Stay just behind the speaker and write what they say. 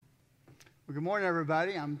Well, good morning,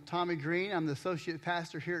 everybody. I'm Tommy Green. I'm the associate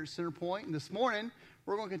pastor here at Centerpoint. And this morning,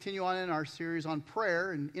 we're going to continue on in our series on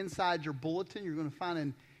prayer. And inside your bulletin, you're going to find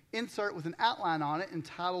an insert with an outline on it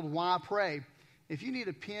entitled, Why Pray? If you need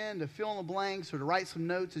a pen to fill in the blanks or to write some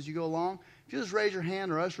notes as you go along, if you just raise your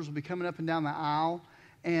hand, our ushers will be coming up and down the aisle.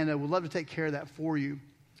 And we'd love to take care of that for you.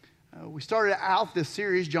 We started out this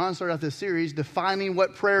series, John started out this series, defining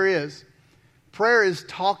what prayer is. Prayer is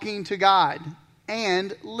talking to God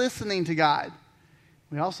and listening to God.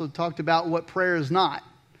 We also talked about what prayer is not.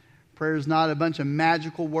 Prayer is not a bunch of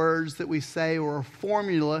magical words that we say or a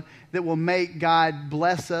formula that will make God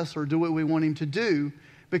bless us or do what we want Him to do.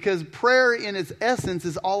 Because prayer in its essence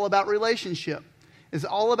is all about relationship. It's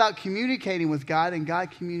all about communicating with God and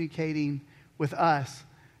God communicating with us.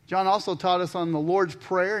 John also taught us on the Lord's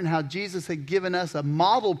Prayer and how Jesus had given us a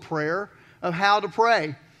model prayer of how to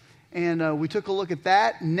pray. And we took a look at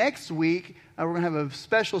that. Next week, we're going to have a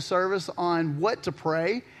special service on what to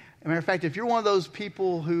pray. As a matter of fact, if you're one of those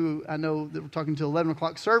people who, I know that we're talking to 11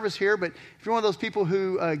 o'clock service here, but if you're one of those people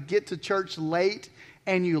who get to church late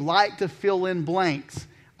and you like to fill in blanks,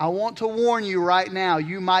 I want to warn you right now,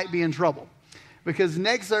 you might be in trouble. Because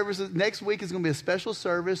next week is going to be a special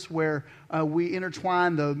service where we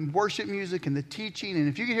intertwine the worship music and the teaching. And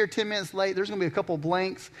if you get here 10 minutes late, there's going to be a couple of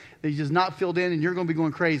blanks that you just not filled in, and you're going to be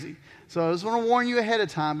going crazy. So I just want to warn you ahead of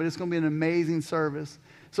time, but it's going to be an amazing service.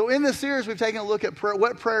 So in this series, we've taken a look at prayer,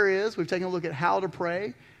 what prayer is. We've taken a look at how to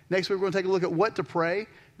pray. Next week, we're going to take a look at what to pray.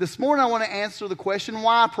 This morning, I want to answer the question,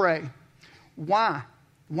 why pray? Why?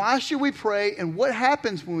 Why should we pray, and what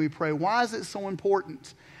happens when we pray? Why is it so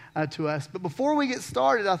important to us? But before we get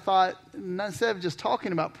started, I thought, instead of just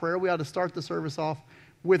talking about prayer, we ought to start the service off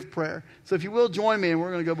with prayer. So if you will, join me, and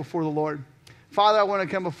we're going to go before the Lord. Father, I want to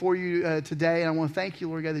come before you today, and I want to thank you,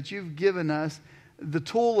 Lord God, that you've given us the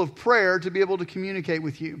tool of prayer to be able to communicate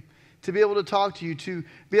with you, to be able to talk to you, to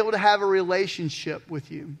be able to have a relationship with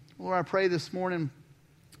you. Lord, I pray this morning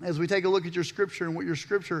as we take a look at your scripture and what your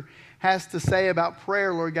scripture has to say about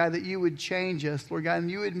prayer, Lord God, that you would change us, Lord God, and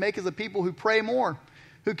you would make us a people who pray more,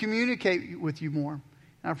 who communicate with you more.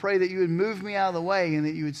 And I pray that you would move me out of the way and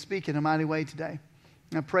that you would speak in a mighty way today.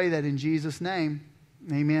 And I pray that in Jesus' name,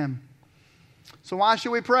 amen. So why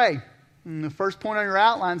should we pray? And the first point on your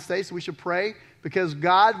outline states we should pray because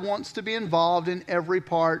God wants to be involved in every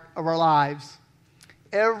part of our lives.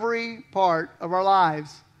 Every part of our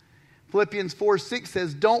lives. Philippians 4:6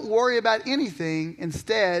 says, don't worry about anything.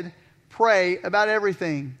 Instead, pray about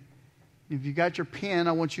everything. If you got your pen,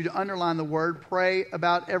 I want you to underline the word, pray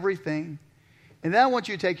about everything. And then I want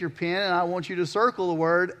you to take your pen and I want you to circle the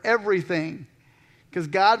word, everything. Because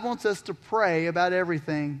God wants us to pray about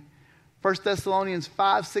everything. 1 Thessalonians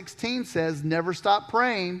 5:16 says, never stop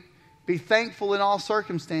praying. Be thankful in all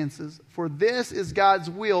circumstances. For this is God's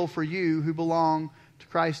will for you who belong to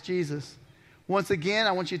Christ Jesus. Once again,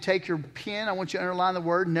 I want you to take your pen. I want you to underline the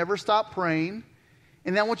word, never stop praying.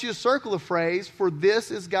 And then I want you to circle the phrase, for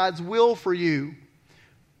this is God's will for you.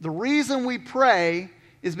 The reason we pray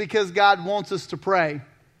is because God wants us to pray.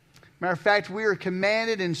 Matter of fact, we are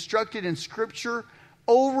commanded, instructed in Scripture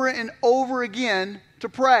over and over again to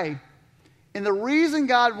pray. And the reason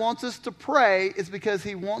God wants us to pray is because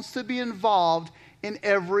He wants to be involved in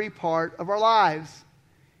every part of our lives.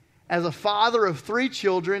 As a father of 3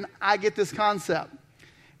 children, I get this concept.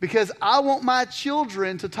 Because I want my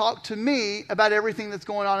children to talk to me about everything that's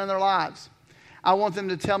going on in their lives. I want them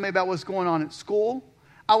to tell me about what's going on at school.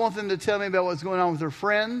 I want them to tell me about what's going on with their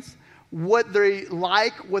friends, what they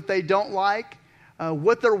like, what they don't like,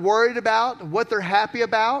 what they're worried about, what they're happy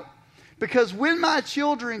about. Because when my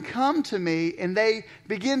children come to me and they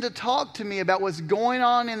begin to talk to me about what's going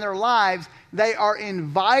on in their lives, they are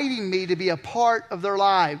inviting me to be a part of their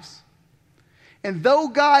lives. And though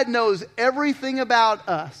God knows everything about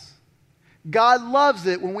us, God loves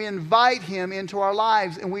it when we invite Him into our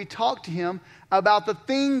lives and we talk to Him about the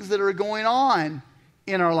things that are going on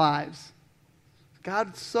in our lives.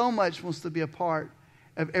 God so much wants to be a part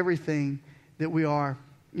of everything that we are.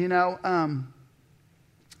 You know,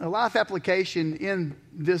 a life application in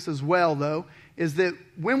this as well, though, is that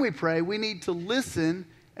when we pray, we need to listen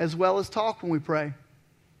as well as talk when we pray.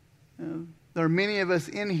 There are many of us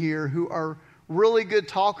in here who are really good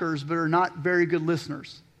talkers but are not very good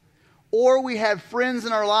listeners. Or we have friends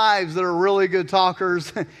in our lives that are really good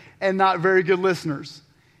talkers and not very good listeners.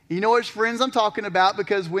 You know which friends I'm talking about,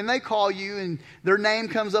 because when they call you and their name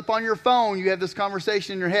comes up on your phone, you have this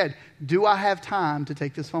conversation in your head. Do I have time to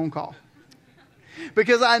take this phone call?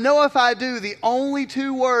 Because I know if I do, the only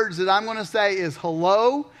 2 words that I'm going to say is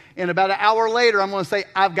hello, and about an hour later I'm going to say,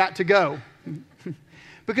 I've got to go.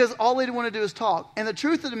 because all they want to do is talk. And the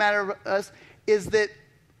truth of the matter of us is that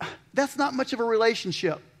that's not much of a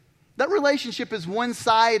relationship. That relationship is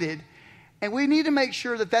one-sided. And we need to make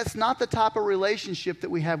sure that that's not the type of relationship that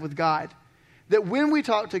we have with God. That when we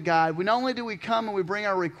talk to God, not only do we come and we bring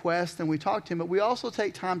our request and we talk to Him, but we also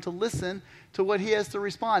take time to listen to what He has to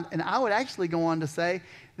respond. And I would actually go on to say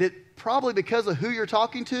that probably because of who you're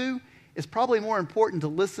talking to, it's probably more important to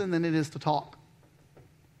listen than it is to talk.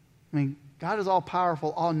 I mean, God is all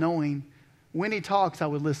powerful, all knowing. When He talks, I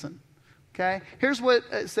would listen. Okay? Here's what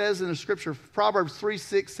it says in the scripture. Proverbs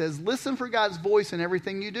 3:6 says, listen for God's voice in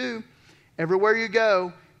everything you do. Everywhere you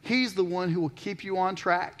go, He's the one who will keep you on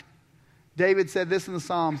track. David said this in the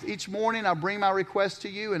Psalms, each morning I bring my request to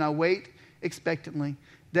you and I wait expectantly.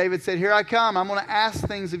 David said, here I come. I'm going to ask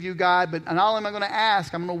things of you, God, but not only am I going to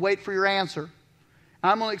ask, I'm going to wait for your answer.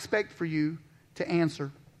 I'm going to expect for you to answer.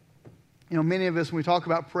 You know, many of us, when we talk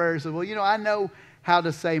about prayers, say, well, you know, I know how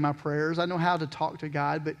to say my prayers. I know how to talk to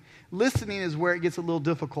God, but listening is where it gets a little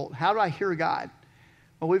difficult. How do I hear God?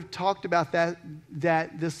 Well, we've talked about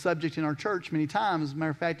this subject in our church many times. As a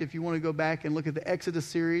matter of fact, if you want to go back and look at the Exodus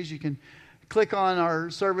series, you can click on our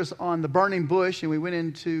service on the burning bush, and we went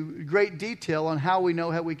into great detail on how we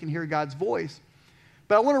know how we can hear God's voice.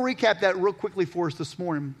 But I want to recap that real quickly for us this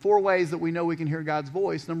morning. 4 ways that we know we can hear God's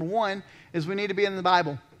voice. Number 1 is we need to be in the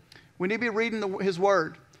Bible. We need to be reading His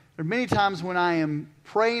Word. There are many times when I am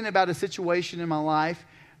praying about a situation in my life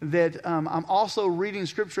that I'm also reading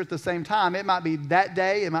Scripture at the same time. It might be that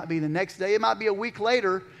day, it might be the next day, it might be a week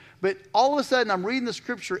later, but all of a sudden I'm reading the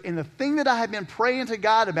Scripture, and the thing that I have been praying to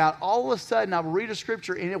God about, all of a sudden I'll read a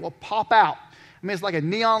Scripture and it will pop out. I mean, it's like a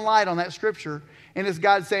neon light on that Scripture, and it's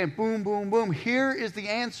God saying, boom, boom, boom, here is the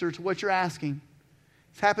answer to what you're asking.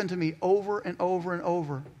 It's happened to me over and over and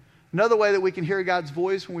over. Another way that we can hear God's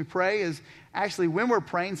voice when we pray is actually when we're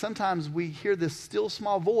praying, sometimes we hear this still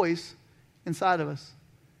small voice inside of us.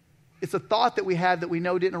 It's a thought that we have that we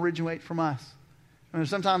know didn't originate from us. I mean,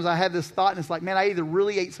 sometimes I have this thought and it's like, man, I either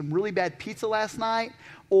really ate some really bad pizza last night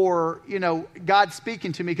or, you know, God's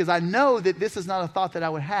speaking to me because I know that this is not a thought that I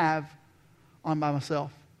would have on by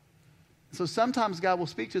myself. So sometimes God will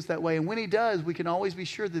speak to us that way. And when He does, we can always be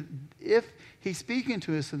sure that if He's speaking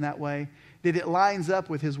to us in that way, that it lines up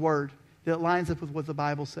with His Word, that it lines up with what the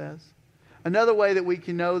Bible says. Another way that we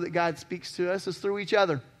can know that God speaks to us is through each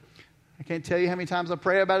other. I can't tell you how many times I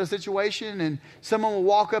pray about a situation and someone will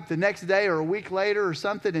walk up the next day or a week later or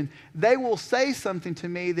something and they will say something to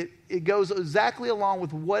me that it goes exactly along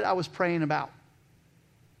with what I was praying about.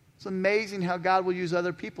 It's amazing how God will use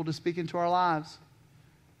other people to speak into our lives.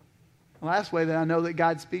 The last way that I know that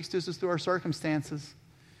God speaks to us is through our circumstances.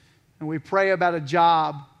 And we pray about a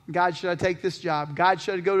job. God, should I take this job? God,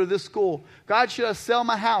 should I go to this school? God, should I sell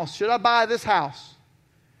my house? Should I buy this house?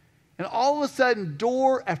 And all of a sudden,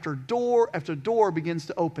 door after door after door begins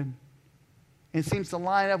to open. And it seems to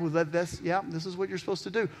line up with this is what you're supposed to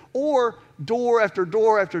do. Or door after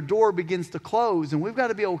door after door begins to close. And we've got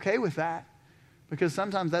to be okay with that. Because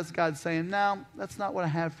sometimes that's God saying, no, that's not what I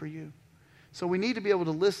have for you. So we need to be able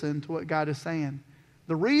to listen to what God is saying.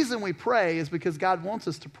 The reason we pray is because God wants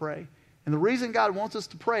us to pray. And the reason God wants us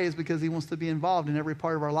to pray is because He wants to be involved in every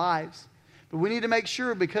part of our lives. But we need to make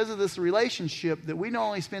sure, because of this relationship, that we not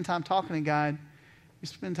only spend time talking to God, we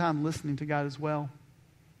spend time listening to God as well.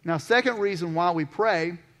 Now, second reason why we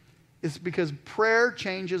pray is because prayer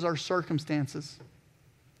changes our circumstances.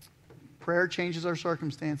 Prayer changes our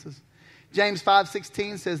circumstances. James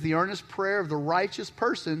 5:16 says, the earnest prayer of the righteous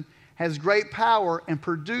person has great power and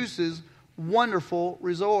produces wonderful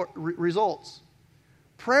results.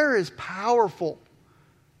 Prayer is powerful.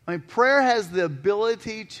 I mean, prayer has the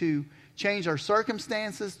ability to change our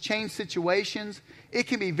circumstances, change situations. It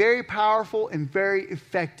can be very powerful and very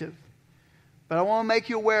effective. But I want to make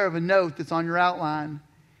you aware of a note that's on your outline,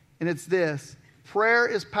 and it's this. Prayer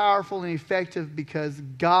is powerful and effective because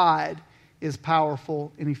God is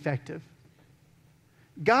powerful and effective.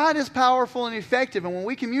 God is powerful and effective, and when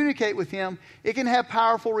we communicate with Him, it can have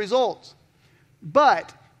powerful results.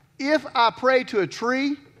 But if I pray to a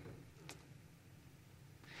tree,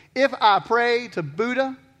 if I pray to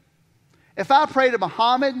Buddha, if I pray to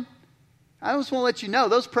Muhammad, I just want to let you know,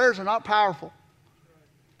 those prayers are not powerful.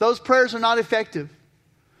 Those prayers are not effective.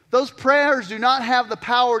 Those prayers do not have the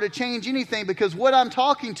power to change anything because what I'm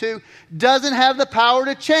talking to doesn't have the power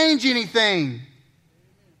to change anything.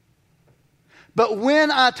 But when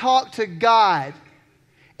I talk to God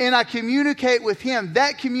and I communicate with Him,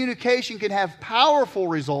 that communication can have powerful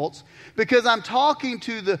results because I'm talking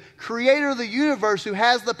to the Creator of the universe who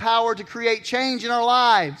has the power to create change in our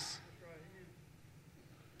lives.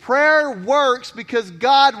 Prayer works because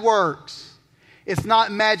God works. It's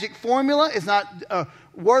not magic formula. It's not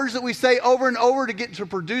words that we say over and over to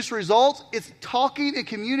produce results. It's talking and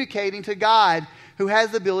communicating to God, who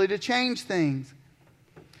has the ability to change things.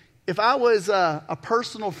 If I was a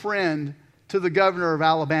personal friend to the governor of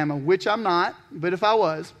Alabama, which I'm not, but if I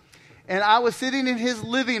was, and I was sitting in his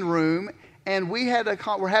living room, and we're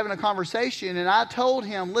having a conversation, and I told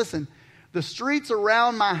him, listen, the streets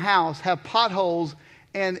around my house have potholes,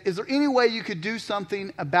 and is there any way you could do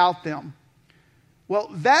something about them? Well,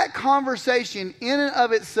 that conversation in and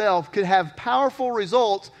of itself could have powerful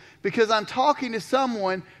results because I'm talking to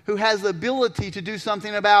someone who has the ability to do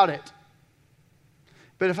something about it.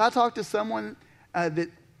 But if I talk to someone that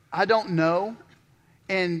I don't know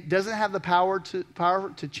and doesn't have the power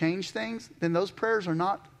to change things, then those prayers are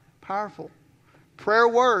not powerful. Prayer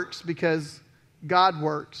works because God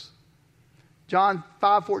works. John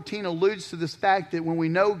 5:14 alludes to this fact that when we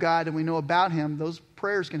know God and we know about Him, those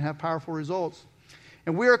prayers can have powerful results.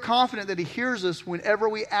 And we are confident that He hears us whenever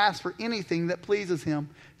we ask for anything that pleases Him.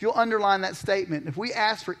 If you'll underline that statement, if we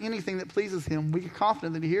ask for anything that pleases Him, we are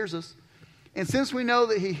confident that He hears us. And since we know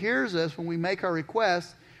that He hears us when we make our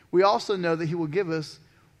requests, we also know that He will give us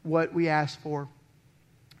what we ask for.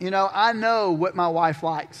 You know, I know what my wife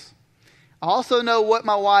likes. I also know what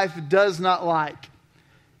my wife does not like.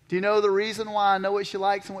 Do you know the reason why I know what she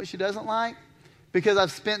likes and what she doesn't like? Because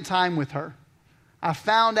I've spent time with her. I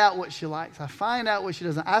found out what she likes. I find out what she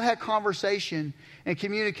doesn't. I've had conversation and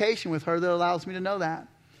communication with her that allows me to know that.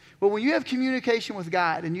 But when you have communication with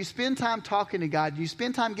God and you spend time talking to God, you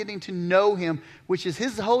spend time getting to know Him, which is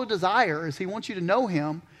His whole desire, is He wants you to know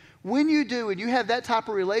Him. When you do and you have that type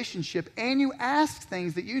of relationship and you ask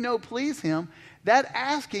things that you know please Him, that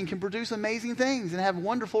asking can produce amazing things and have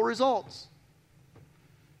wonderful results.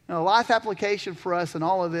 Now, a life application for us in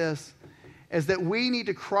all of this is that we need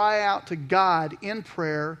to cry out to God in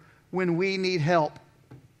prayer when we need help.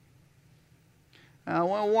 Now, I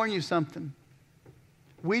want to warn you something.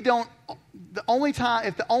 If the only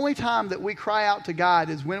time that we cry out to God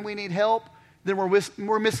is when we need help, then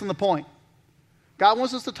we're missing the point. God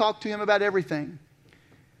wants us to talk to Him about everything.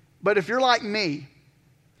 But if you're like me,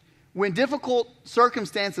 when difficult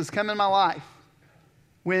circumstances come in my life,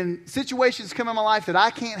 when situations come in my life that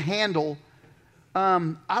I can't handle,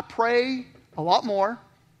 I pray a lot more,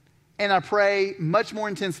 and I pray much more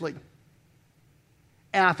intensely.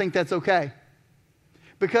 And I think that's okay.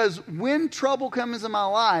 Because when trouble comes in my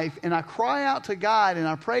life and I cry out to God and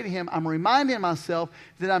I pray to Him, I'm reminding myself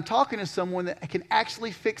that I'm talking to someone that can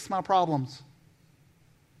actually fix my problems.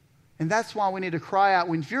 And that's why we need to cry out.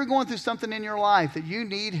 If you're going through something in your life that you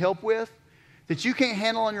need help with, that you can't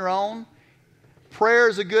handle on your own, prayer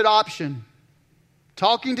is a good option.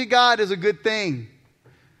 Talking to God is a good thing.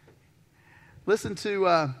 Listen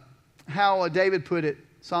to how David put it,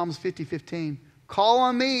 Psalms 50:15. Call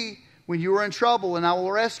on me when you are in trouble, and I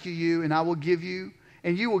will rescue you, and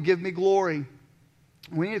you will give me glory.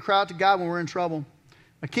 We need to cry out to God when we're in trouble.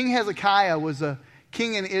 King Hezekiah was a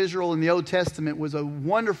king in Israel in the Old Testament, was a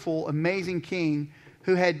wonderful, amazing king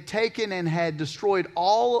who had taken and had destroyed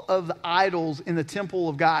all of the idols in the temple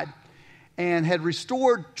of God and had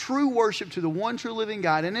restored true worship to the one true living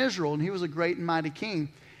God in Israel. And he was a great and mighty king.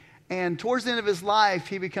 And towards the end of his life,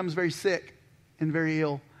 he becomes very sick and very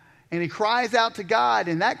ill. And he cries out to God,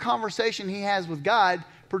 and that conversation he has with God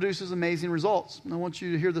produces amazing results. And I want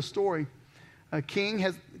you to hear the story.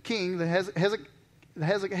 Hezekiah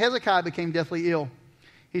became deathly ill.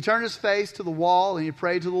 He turned his face to the wall and he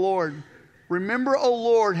prayed to the Lord. Remember, O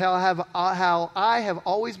Lord, how I have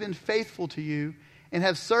always been faithful to you and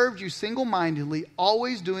have served you single-mindedly,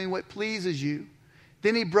 always doing what pleases you.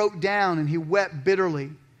 Then he broke down and he wept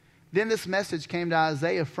bitterly. Then this message came to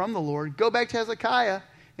Isaiah from the Lord. Go back to Hezekiah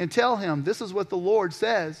and tell him, this is what the Lord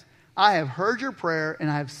says. I have heard your prayer and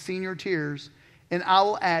I have seen your tears, and I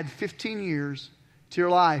will add 15 years to your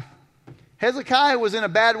life. Hezekiah was in a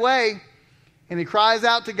bad way, and he cries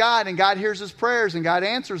out to God, and God hears his prayers, and God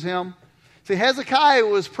answers him. See, Hezekiah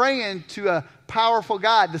was praying to a powerful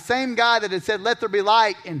God, the same God that had said, let there be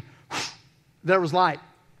light, and there was light.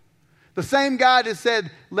 The same God that said,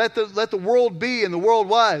 let the world be, and the world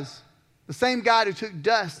was. The same God who took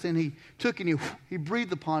dust, and he took and he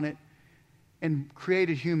breathed upon it and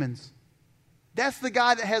created humans. That's the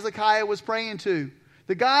God that Hezekiah was praying to.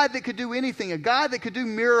 The God that could do anything, a God that could do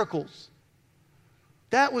miracles.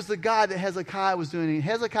 That was the God that Hezekiah was doing. And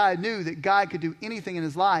Hezekiah knew that God could do anything in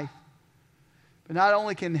his life. But not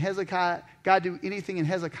only can God do anything in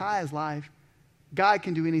Hezekiah's life, God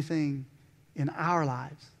can do anything in our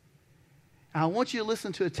lives. And I want you to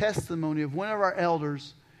listen to a testimony of one of our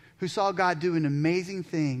elders who saw God do an amazing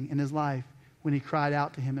thing in his life when he cried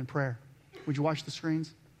out to him in prayer. Would you watch the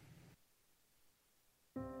screens?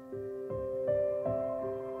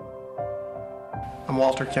 I'm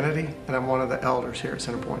Walter Kennedy, and I'm one of the elders here at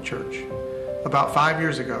Centerpoint Church. About 5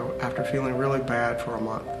 years ago, after feeling really bad for a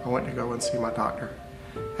month, I went to go and see my doctor.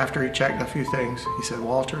 After he checked a few things, he said,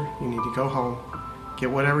 "Walter, you need to go home, get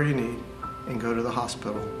whatever you need, and go to the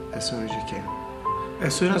hospital as soon as you can."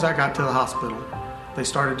 As soon as I got to the hospital, they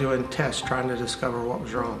started doing tests trying to discover what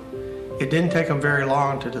was wrong. It didn't take them very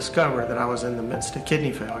long to discover that I was in the midst of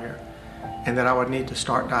kidney failure and that I would need to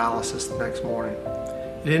start dialysis the next morning.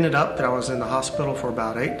 It ended up that I was in the hospital for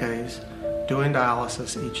about 8 days, doing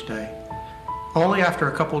dialysis each day. Only after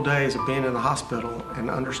a couple days of being in the hospital and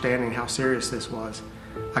understanding how serious this was,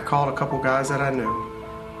 I called a couple guys that I knew,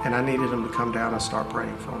 and I needed them to come down and start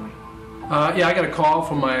praying for me. I got a call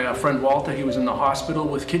from my friend Walter. He was in the hospital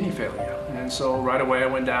with kidney failure. And so right away I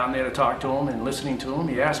went down there to talk to him, and listening to him,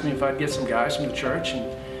 he asked me if I'd get some guys from the church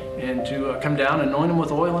and to come down and anoint him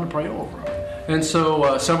with oil and pray over him. And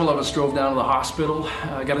so several of us drove down to the hospital,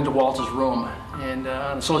 got into Walter's room, and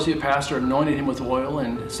an associate pastor anointed him with oil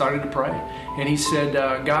and started to pray. And he said,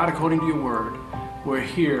 "God, according to your word, we're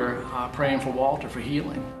here praying for Walter for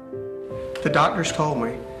healing." The doctors told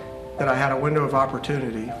me that I had a window of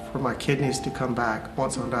opportunity for my kidneys to come back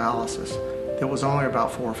once on dialysis. It was only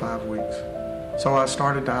about 4 or 5 weeks. So I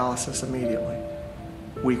started dialysis immediately.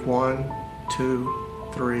 Week 1, 2,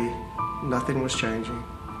 3, nothing was changing.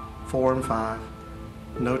 4 and 5,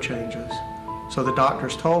 no changes. So the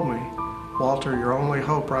doctors told me, "Walter, your only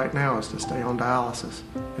hope right now is to stay on dialysis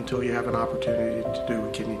until you have an opportunity to do a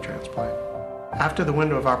kidney transplant." After the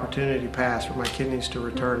window of opportunity passed for my kidneys to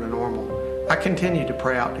return to normal, I continued to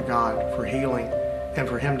pray out to God for healing and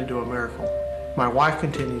for Him to do a miracle. My wife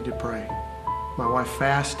continued to pray. My wife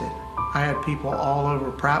fasted. I had people all over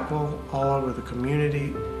Prattville, all over the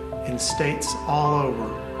community, in states all over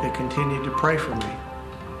that continued to pray for me.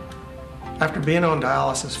 After being on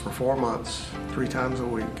dialysis for 4 months, 3 times a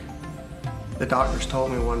week, the doctors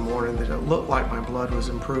told me one morning that it looked like my blood was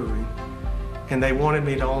improving, and they wanted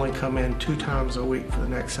me to only come in 2 times a week for the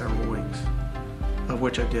next several weeks, of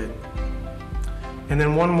which I did. And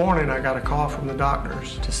then one morning I got a call from the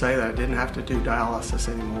doctors to say that I didn't have to do dialysis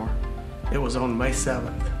anymore. It was on May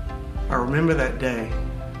 7th. I remember that day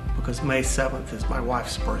because May 7th is my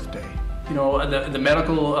wife's birthday. You know, the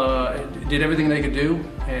medical did everything they could do,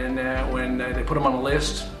 and when they put them on a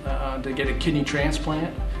list to get a kidney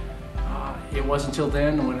transplant, it wasn't until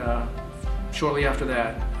then when, shortly after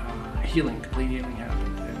that, complete healing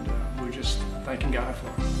happened, and we're just thanking God for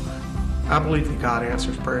it. I believe that God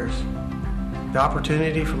answers prayers. The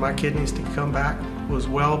opportunity for my kidneys to come back was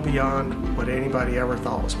well beyond what anybody ever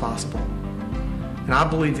thought was possible. And I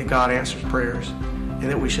believe that God answers prayers, and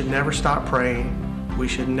that we should never stop praying, we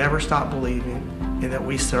should never stop believing, and that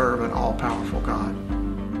we serve an all-powerful God.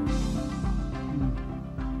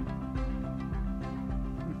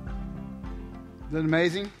 Isn't that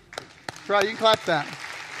amazing? Try, you can clap that.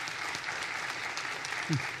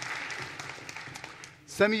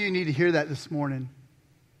 Some of you need to hear that this morning,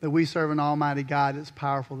 that we serve an almighty God that's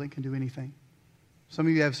powerful, that can do anything. Some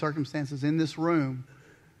of you have circumstances in this room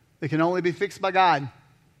that can only be fixed by God.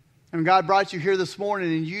 And God brought you here this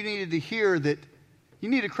morning, and you needed to hear that you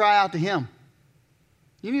need to cry out to Him.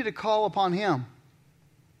 You need to call upon Him.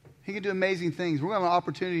 He can do amazing things. We're going to have an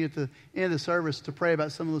opportunity at the end of the service to pray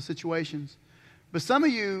about some of those situations. But some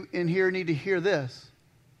of you in here need to hear this,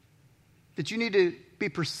 that you need to be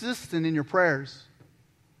persistent in your prayers.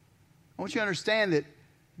 I want you to understand that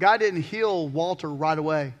God didn't heal Walter right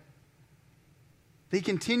away. He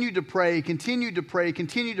continued to pray, continued to pray,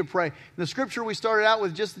 continued to pray. And the scripture we started out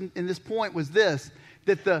with just in this point was this,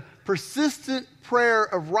 that the persistent prayer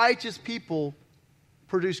of righteous people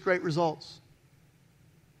produce great results.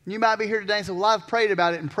 And you might be here today and say, "Well, I've prayed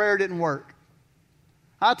about it and prayer didn't work.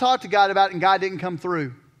 I talked to God about it and God didn't come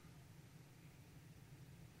through."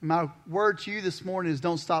 And my word to you this morning is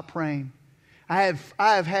don't stop praying. I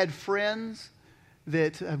have had friends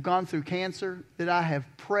that have gone through cancer that I have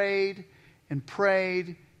prayed and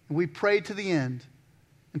prayed, and we prayed to the end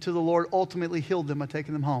until the Lord ultimately healed them by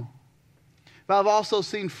taking them home. But I've also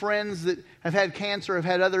seen friends that have had cancer, have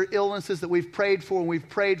had other illnesses that we've prayed for, and we've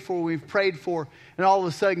prayed for, and we've prayed for, and all of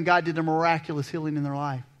a sudden God did a miraculous healing in their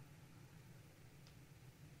life.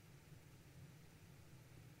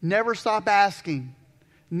 Never stop asking.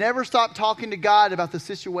 Never stop talking to God about the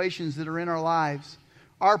situations that are in our lives.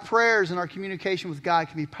 Our prayers and our communication with God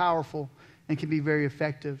can be powerful and can be very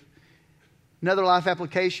effective. Another life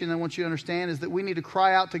application I want you to understand is that we need to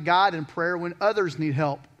cry out to God in prayer when others need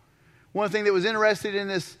help. One thing that was interesting in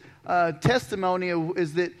this testimony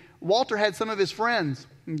is that Walter had some of his friends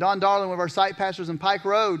And Don Darling, one of our site pastors in Pike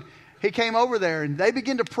Road, he came over there and they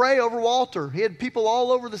began to pray over Walter. He had people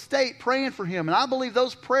all over the state praying for him. And I believe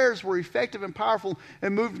those prayers were effective and powerful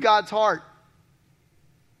and moved God's heart.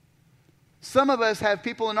 Some of us have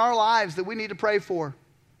people in our lives that we need to pray for.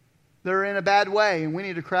 They're in a bad way and we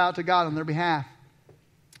need to cry out to God on their behalf.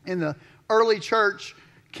 In the early church,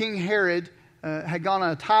 King Herod had gone on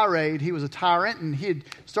a tirade. He was a tyrant and he had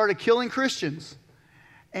started killing Christians.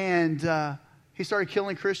 And he started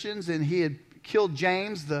killing Christians and he had killed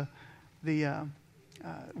James,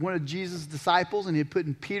 one of Jesus' disciples, and he had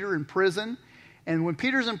put Peter in prison. And when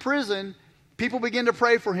Peter's in prison, people begin to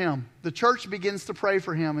pray for him. The church begins to pray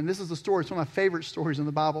for him. And this is the story. It's one of my favorite stories in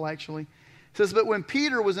the Bible, actually. It says, but when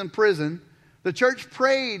Peter was in prison, the church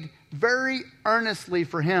prayed very earnestly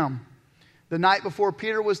for him. The night before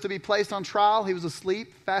Peter was to be placed on trial, he was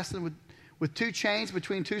asleep, fastened with two chains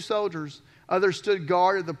between two soldiers. Others stood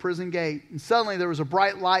guard at the prison gate. And suddenly there was a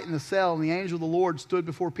bright light in the cell, and the angel of the Lord stood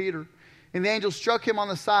before Peter. And the angel struck him on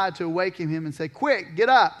the side to awaken him and said, quick, get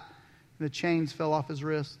up. And the chains fell off his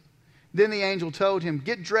wrist. Then the angel told him,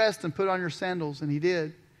 get dressed and put on your sandals. And he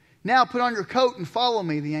did. Now put on your coat and follow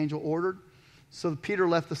me, the angel ordered. So Peter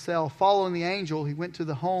left the cell. Following the angel, he went to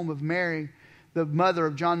the home of Mary, the mother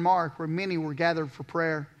of John Mark, where many were gathered for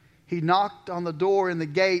prayer. He knocked on the door in the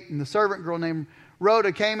gate, and the servant girl named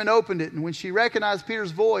Rhoda came and opened it. And when she recognized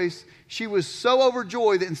Peter's voice, she was so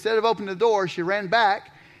overjoyed that instead of opening the door, she ran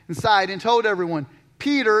back inside and told everyone,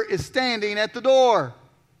 Peter is standing at the door.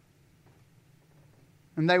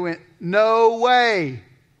 And they went, no way.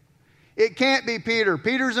 It can't be Peter.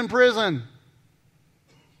 Peter's in prison.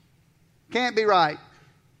 Can't be right.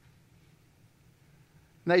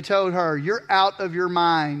 And they told her, you're out of your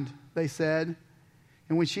mind, they said.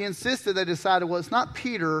 And when she insisted, they decided, well, it's not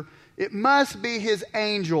Peter. It must be his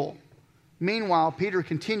angel. Meanwhile, Peter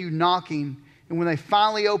continued knocking. And when they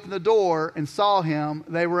finally opened the door and saw him,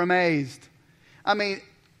 they were amazed. I mean,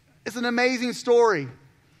 it's an amazing story.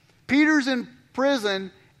 Peter's in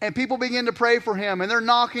prison, and people begin to pray for him. And they're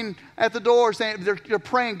knocking at the door, saying, they're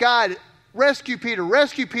praying, God, rescue Peter,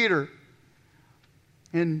 rescue Peter.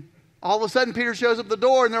 And all of a sudden, Peter shows up at the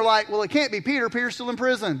door, and they're like, well, it can't be Peter. Peter's still in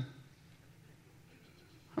prison.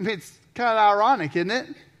 I mean, it's kind of ironic, isn't it?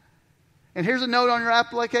 And here's a note on your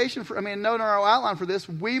application, a note on our outline for this.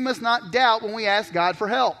 We must not doubt when we ask God for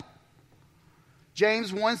help.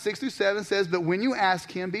 James 1, 6-7 says, but when you ask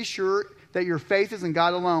him, be sure that your faith is in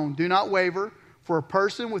God alone. Do not waver, for a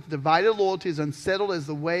person with divided loyalty is unsettled as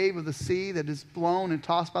the wave of the sea that is blown and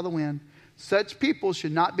tossed by the wind. Such people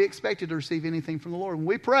should not be expected to receive anything from the Lord. When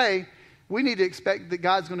we pray, we need to expect that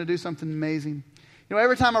God's going to do something amazing. You know,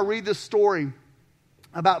 every time I read this story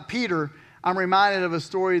about Peter, I'm reminded of a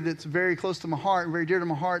story that's very close to my heart and very dear to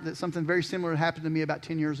my heart, that something very similar happened to me about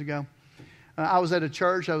 10 years ago. I was at a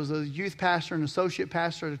church. I was a youth pastor and associate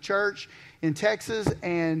pastor at a church in Texas,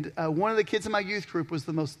 and one of the kids in my youth group was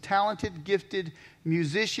the most talented, gifted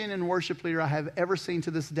musician and worship leader I have ever seen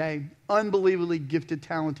to this day. Unbelievably gifted,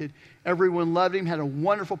 talented. Everyone loved him, had a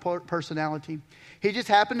wonderful personality. He just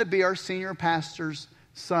happened to be our senior pastor's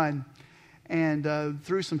son. And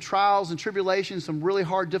through some trials and tribulations, some really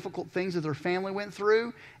hard, difficult things that their family went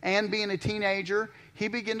through, and being a teenager, he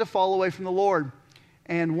began to fall away from the Lord.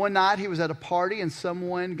 And one night he was at a party and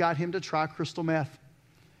someone got him to try crystal meth.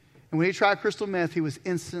 And when he tried crystal meth, he was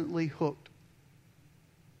instantly hooked.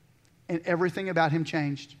 And everything about him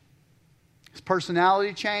changed. His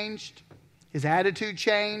personality changed. His attitude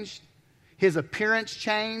changed. His appearance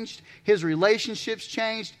changed. His relationships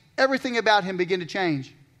changed. Everything about him began to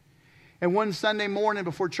change. And one Sunday morning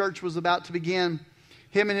before church was about to begin,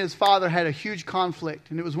 him and his father had a huge conflict.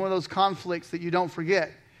 And it was one of those conflicts that you don't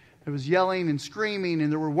forget. There was yelling and screaming,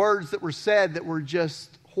 and there were words that were said that were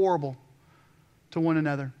just horrible to one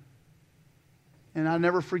another. And I'll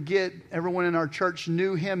never forget, everyone in our church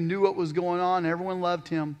knew him, knew what was going on. Everyone loved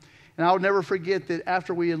him. And I'll never forget that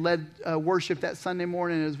after we had led worship that Sunday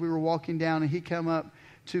morning, as we were walking down and he came up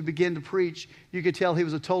to begin to preach, you could tell he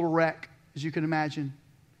was a total wreck, as you can imagine.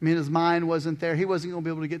 I mean, his mind wasn't there. He wasn't going to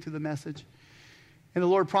be able to get through the message. And the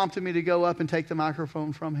Lord prompted me to go up and take the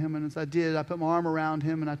microphone from him. And as I did, I put my arm around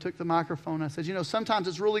him and I took the microphone. I said, you know, sometimes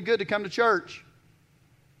it's really good to come to church.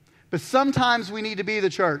 But sometimes we need to be the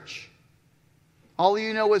church. All of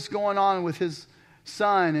you know what's going on with his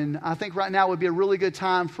son. And I think right now would be a really good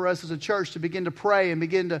time for us as a church to begin to pray and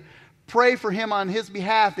begin to pray for him on his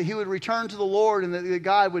behalf, that he would return to the Lord and that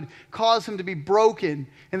God would cause him to be broken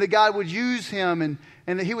and that God would use him and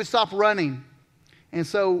that he would stop running. And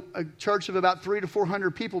so a church of about 300 to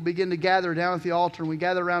 400 people begin to gather down at the altar, and we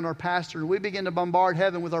gather around our pastor, and we begin to bombard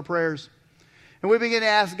heaven with our prayers. And we began to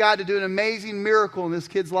ask God to do an amazing miracle in this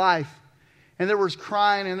kid's life. And there was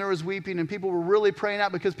crying and there was weeping, and people were really praying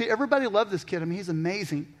out because everybody loved this kid. I mean, he's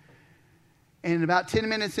amazing. And about 10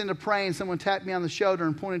 minutes into praying, someone tapped me on the shoulder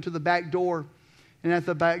and pointed to the back door. And at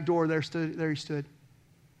the back door, there he stood.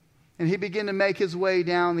 And he began to make his way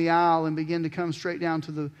down the aisle and began to come straight down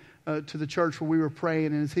to the church where we were praying.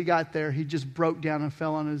 And as he got there, he just broke down and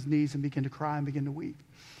fell on his knees and began to cry and began to weep.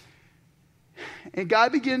 And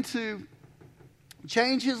God began to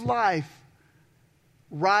change his life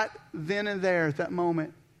right then and there at that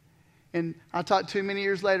moment. And I talked to him many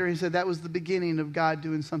years later, and he said that was the beginning of God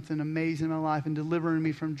doing something amazing in my life and delivering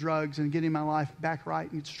me from drugs and getting my life back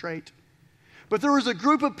right and straight. But there was a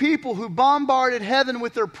group of people who bombarded heaven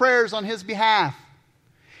with their prayers on his behalf.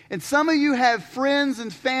 And some of you have friends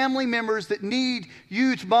and family members that need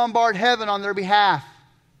you to bombard heaven on their behalf.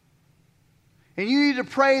 And you need to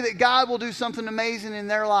pray that God will do something amazing in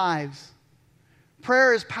their lives.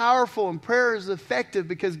 Prayer is powerful and prayer is effective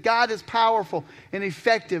because God is powerful and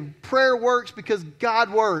effective. Prayer works because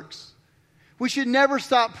God works. We should never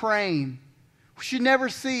stop praying. We should never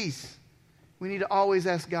cease. We need to always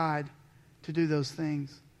ask God to do those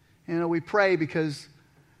things. And we pray because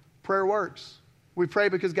prayer works. We pray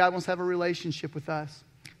because God wants to have a relationship with us.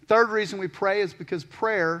 Third reason we pray is because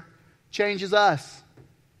prayer changes us.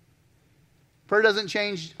 Prayer doesn't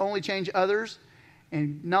only change others.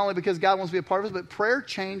 And not only because God wants to be a part of us, but prayer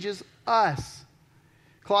changes us.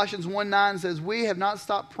 Colossians 1:9 says, we have not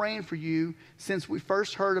stopped praying for you since we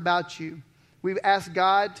first heard about you. We've asked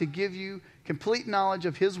God to give you complete knowledge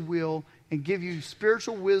of his will and give you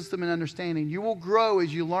spiritual wisdom and understanding. You will grow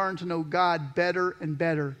as you learn to know God better and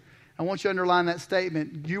better. I want you to underline that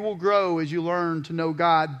statement. You will grow as you learn to know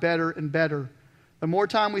God better and better. The more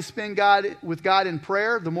time we spend with God in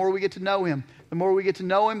prayer, the more we get to know him. The more we get to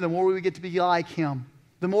know him, the more we get to be like him.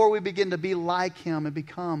 The more we begin to be like him and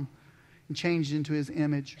become and change into his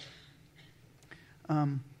image. I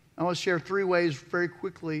want to share 3 ways very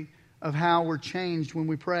quickly of how we're changed when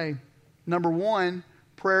we pray. Number 1,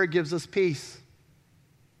 prayer gives us peace.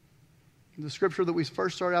 The scripture that we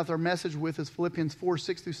first started out our message with is Philippians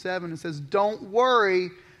 4:6-7. It says, don't worry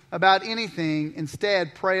about anything.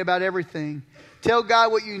 Instead, pray about everything. Tell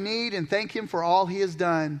God what you need and thank him for all he has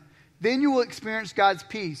done. Then you will experience God's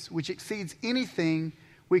peace, which exceeds anything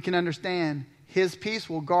we can understand. His peace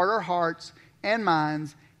will guard our hearts and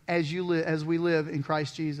minds as we live in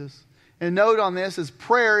Christ Jesus. And a note on this is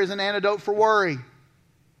prayer is an antidote for worry. Do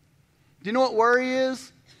you know what worry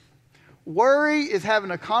is? Worry is having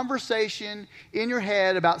a conversation in your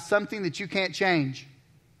head about something that you can't change.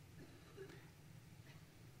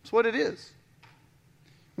 That's what it is.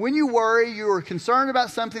 When you worry, you are concerned about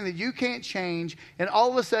something that you can't change, and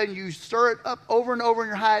all of a sudden you stir it up over and over in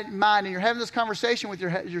your mind, and you're having this conversation with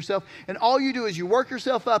yourself, and all you do is you work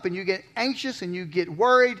yourself up, and you get anxious, and you get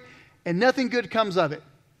worried, and nothing good comes of it.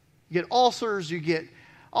 You get ulcers, you get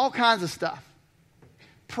all kinds of stuff.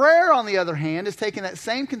 Prayer, on the other hand, is taking that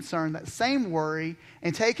same concern, that same worry,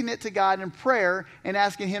 and taking it to God in prayer and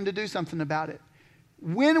asking him to do something about it.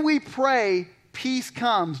 When we pray, peace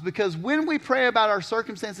comes, because when we pray about our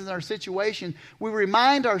circumstances and our situation, we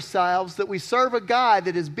remind ourselves that we serve a God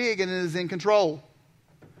that is big and is in control.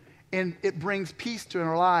 And it brings peace to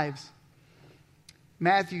our lives.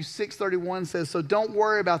 Matthew 6:31 says, so don't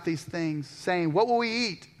worry about these things, saying, what will we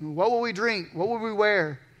eat? What will we drink? What will we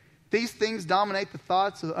wear? These things dominate the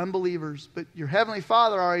thoughts of unbelievers, but your heavenly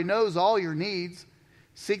Father already knows all your needs.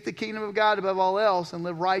 Seek the kingdom of God above all else and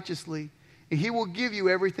live righteously, and he will give you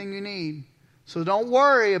everything you need. So don't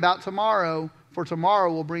worry about tomorrow, for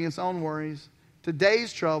tomorrow will bring its own worries.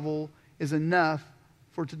 Today's trouble is enough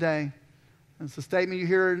for today. That's the statement you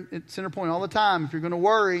hear at Centerpoint all the time. If you're going to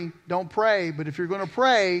worry, don't pray. But if you're going to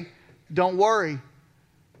pray, don't worry.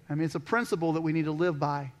 I mean, it's a principle that we need to live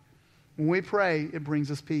by. When we pray, it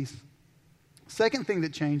brings us peace. Second thing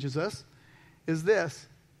that changes us is this.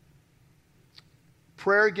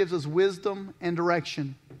 Prayer gives us wisdom and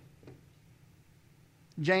direction.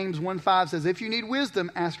 James 1:5 says, if you need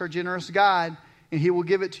wisdom, ask our generous God, and he will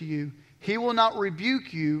give it to you. He will not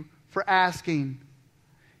rebuke you for asking.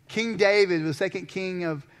 King David, the second king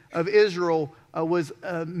of Israel, was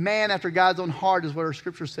a man after God's own heart, is what our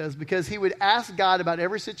scripture says, because he would ask God about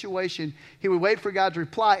every situation. He would wait for God to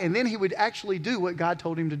reply, and then he would actually do what God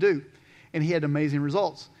told him to do. And he had amazing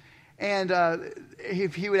results. And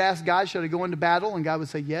if he would ask God, should I go into battle? And God would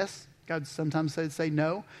say yes. God sometimes say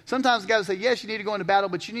no. Sometimes God would say, yes, you need to go into battle,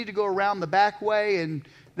 but you need to go around the back way, and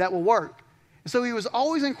that will work. And so he was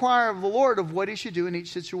always inquiring of the Lord of what he should do in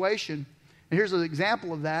each situation. And here's an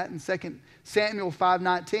example of that in 2 Samuel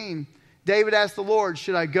 5:19. David asked the Lord,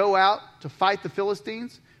 should I go out to fight the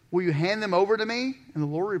Philistines? Will you hand them over to me? And the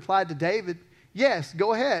Lord replied to David, yes,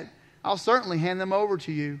 go ahead. I'll certainly hand them over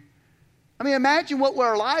to you. I mean, imagine what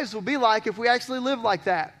our lives would be like if we actually lived like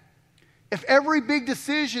that. If every big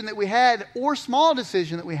decision that we had, or small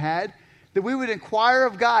decision that we had, that we would inquire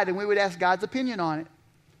of God and we would ask God's opinion on it.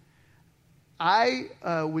 I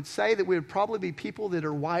would say that we would probably be people that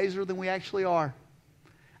are wiser than we actually are.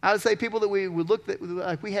 I would say people that we would look at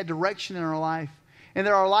like we had direction in our life, and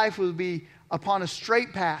that our life would be upon a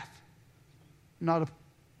straight path, not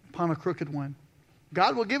upon a crooked one.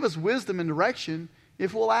 God will give us wisdom and direction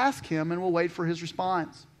if we'll ask Him and we'll wait for His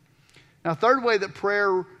response. Now, third way that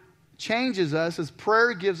prayer changes us is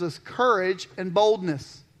prayer gives us courage and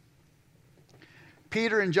boldness.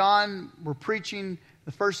 Peter and John were preaching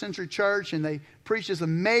the first century church, and they preached this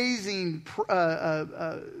amazing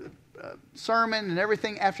sermon and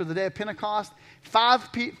everything after the day of Pentecost.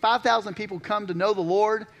 5,000 people come to know the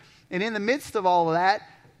Lord, and in the midst of all of that,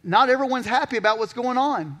 not everyone's happy about what's going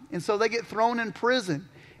on, and so they get thrown in prison.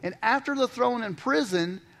 And after they're thrown in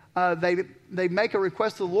prison, they make a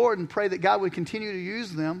request to the Lord and pray that God would continue to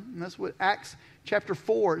use them. And that's what Acts chapter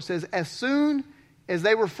 4, it says, as soon as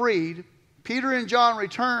they were freed, Peter and John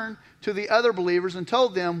returned to the other believers and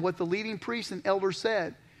told them what the leading priests and elders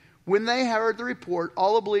said. When they heard the report,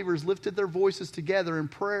 all the believers lifted their voices together in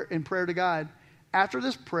prayer to God. After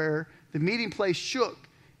this prayer, the meeting place shook,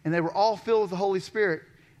 and they were all filled with the Holy Spirit.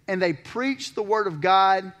 And they preached the word of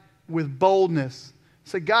God with boldness.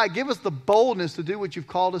 So God, give us the boldness to do what you've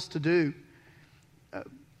called us to do.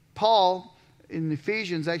 Paul, in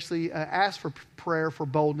Ephesians, actually asked for prayer for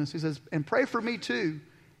boldness. He says, and pray for me too.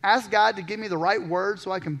 Ask God to give me the right words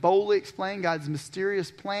so I can boldly explain God's mysterious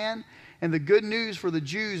plan and the good news for the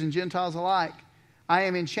Jews and Gentiles alike. I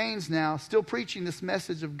am in chains now, still preaching this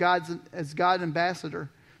message of God's as God's ambassador.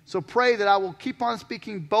 So pray that I will keep on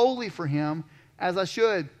speaking boldly for Him as I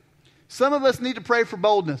should. Some of us need to pray for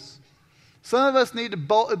boldness. Some of us need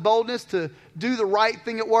boldness to do the right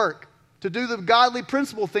thing at work, to do the godly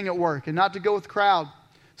principle thing at work and not to go with the crowd.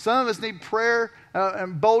 Some of us need prayer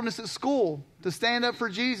and boldness at school to stand up for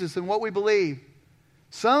Jesus and what we believe.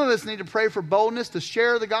 Some of us need to pray for boldness to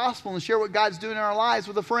share the gospel and share what God's doing in our lives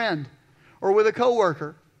with a friend or with a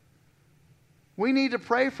coworker. We need to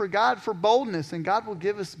pray for God for boldness, and God will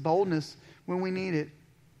give us boldness when we need it.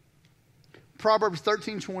 Proverbs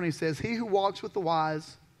 13:20 says, he who walks with the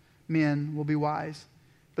wise men will be wise,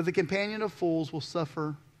 but the companion of fools will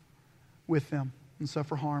suffer with them and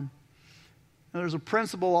suffer harm. Now, there's a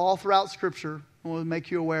principle all throughout Scripture I want to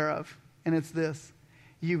make you aware of, and it's this.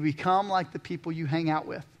 You become like the people you hang out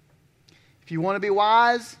with. If you want to be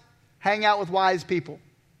wise, hang out with wise people.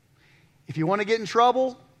 If you want to get in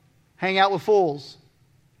trouble, hang out with fools.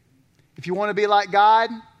 If you want to be like God,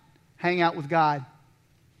 hang out with God.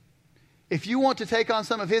 If you want to take on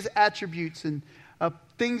some of His attributes and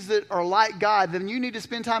things that are like God, then you need to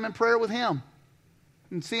spend time in prayer with Him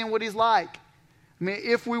and seeing what He's like. I mean,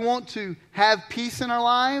 if we want to have peace in our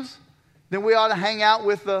lives, then we ought to hang out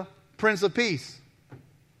with the Prince of Peace.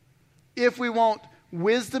 If we want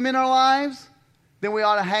wisdom in our lives, then we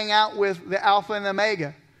ought to hang out with the Alpha and the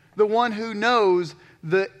Omega, the one who knows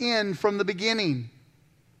the end from the beginning.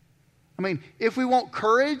 I mean, if we want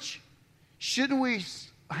courage, shouldn't we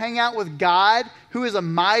hang out with God, who is a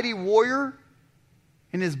mighty warrior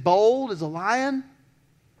and is bold as a lion?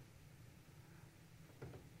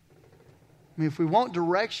 I mean, if we want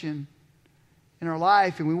direction in our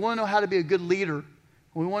life and we want to know how to be a good leader, and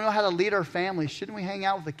we want to know how to lead our family, shouldn't we hang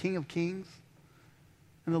out with the King of Kings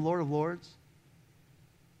and the Lord of Lords?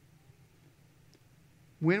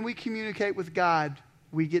 When we communicate with God,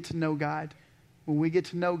 we get to know God. When we get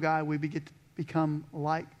to know God, we get to become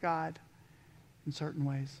like God in certain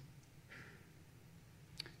ways.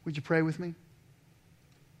 Would you pray with me?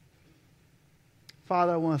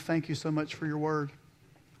 Father, I want to thank you so much for your word.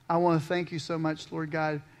 I want to thank you so much, Lord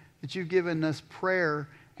God, that you've given us prayer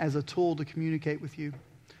as a tool to communicate with you.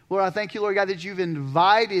 Lord, I thank you, Lord God, that you've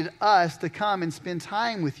invited us to come and spend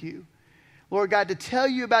time with you. Lord God, to tell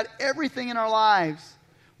you about everything in our lives.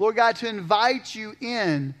 Lord God, to invite you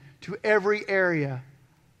in to every area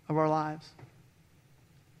of our lives.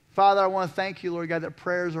 Father, I want to thank you, Lord God, that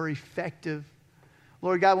prayers are effective.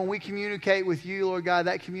 Lord God, when we communicate with you, Lord God,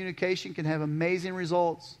 that communication can have amazing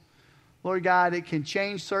results. Lord God, it can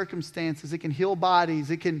change circumstances. It can heal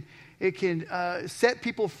bodies. It can set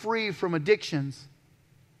people free from addictions.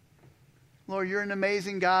 Lord, you're an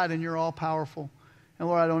amazing God and you're all powerful. And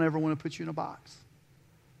Lord, I don't ever want to put you in a box.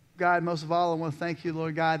 God, most of all, I want to thank you,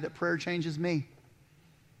 Lord God, that prayer changes me.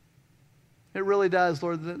 It really does,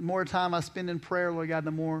 Lord. The more time I spend in prayer, Lord God,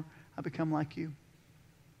 the more I become like you.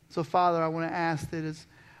 So, Father, I want to ask that as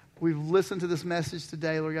we've listened to this message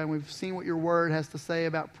today, Lord God, and we've seen what your word has to say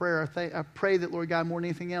about prayer, I pray that, Lord God, more than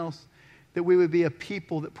anything else, that we would be a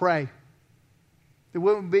people that pray. That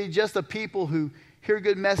we wouldn't be just a people who hear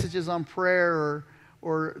good messages on prayer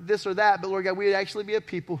or this or that, but, Lord God, we would actually be a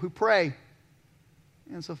people who pray.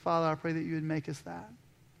 And so, Father, I pray that you would make us that.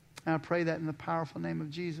 And I pray that in the powerful name of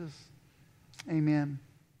Jesus. Amen.